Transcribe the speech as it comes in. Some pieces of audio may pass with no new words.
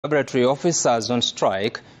Laboratory officers on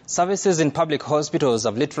strike, services in public hospitals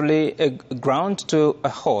have literally ground to a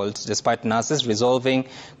halt despite nurses resolving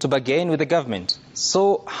to bargain with the government.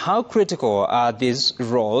 So how critical are these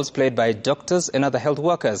roles played by doctors and other health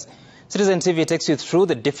workers? Citizen TV takes you through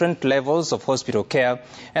the different levels of hospital care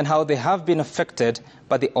and how they have been affected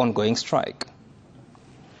by the ongoing strike.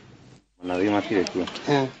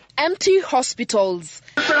 Empty hospitals,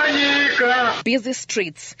 busy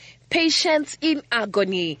streets, patients in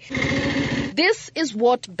agony. This is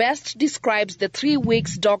what best describes the 3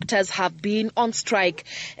 weeks doctors have been on strike,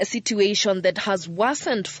 a situation that has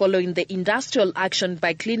worsened following the industrial action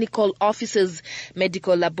by clinical officers.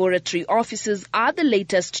 Medical laboratory officers are the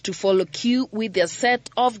latest to follow queue with their set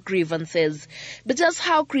of grievances. But just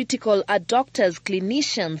how critical are doctors,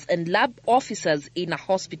 clinicians and lab officers in a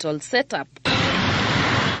hospital setup?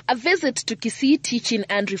 A visit to Kisii Teaching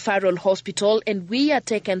and Referral Hospital, and we are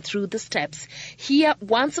taken through the steps. Here,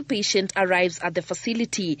 once a patient arrives at the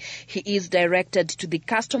facility, he is directed to the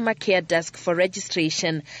customer care desk for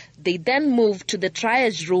registration. They then move to the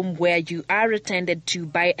triage room where you are attended to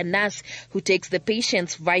by a nurse who takes the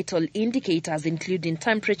patient's vital indicators including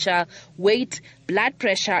temperature, weight, blood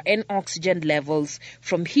pressure and oxygen levels.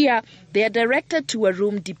 From here, they are directed to a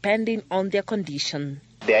room depending on their condition.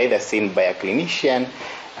 They are either seen by a clinician,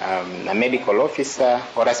 a medical officer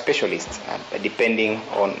or a specialist, depending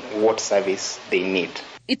on what service they need.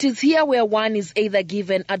 It is here where one is either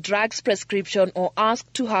given a drug's prescription or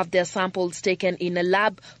asked to have their samples taken in a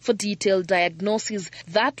lab for detailed diagnosis.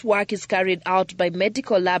 That work is carried out by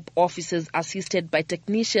medical lab officers assisted by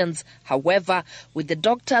technicians. However, with the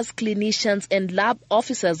doctors, clinicians and lab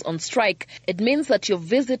officers on strike, it means that your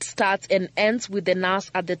visit starts and ends with the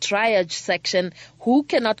nurse at the triage section who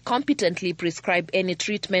cannot competently prescribe any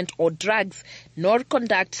treatment or drugs nor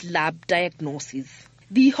conduct lab diagnoses.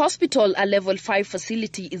 The hospital, a level 5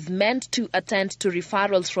 facility, is meant to attend to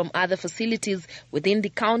referrals from other facilities within the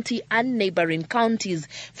county and neighboring counties.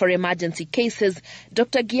 For emergency cases,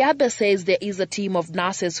 Dr. Giabe says there is a team of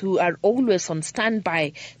nurses who are always on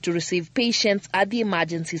standby to receive patients at the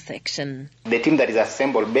emergency section. The team that is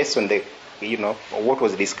assembled based on the what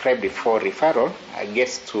was described before referral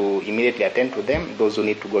gets to immediately attend to them. Those who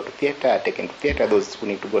need to go to theatre are taken to theatre. Those who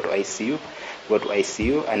need to go to ICU go to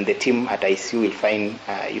ICU, and the team at ICU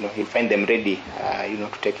will find them ready to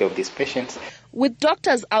take care of these patients. With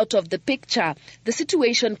doctors out of the picture, the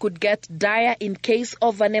situation could get dire in case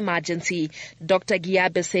of an emergency. Dr.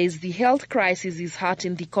 Giabe says the health crisis is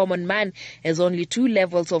hurting the common man as only 2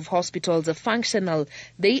 levels of hospitals are functional.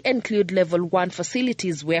 They include level 1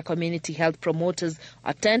 facilities where community health promoters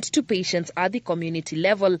attend to patients at the community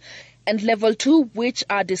level, and level 2, which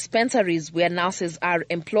are dispensaries where nurses are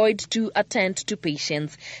employed to attend to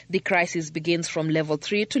patients. The crisis begins from level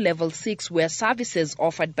 3 to level 6, where services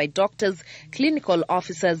offered by doctors, clinical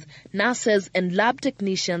officers, nurses and lab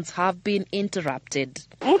technicians have been interrupted.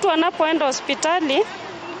 Mtu anapoenda hospitali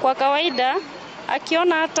kwa kawaida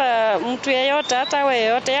akiona hata mtu yeyote hata wewe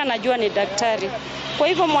yeyote anajua ni daktari. Kwa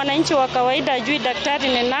hivyo mwananchi wa kawaida ajui daktari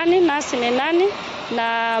ni nani, nurse ni nani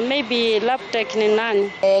na maybe lab tech ni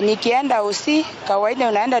nani. Nikienda usi kawaida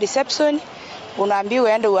unaenda reception unaambiwa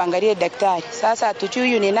uende uangalie daktari. Sasa hatujui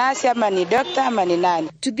huyu ni nurse ama ni doctor ama ni nani.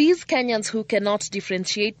 To these Kenyans who cannot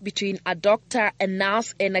differentiate between a doctor, a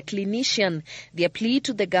nurse and a clinician, their plea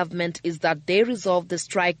to the government is that they resolve the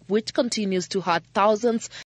strike which continues to hurt thousands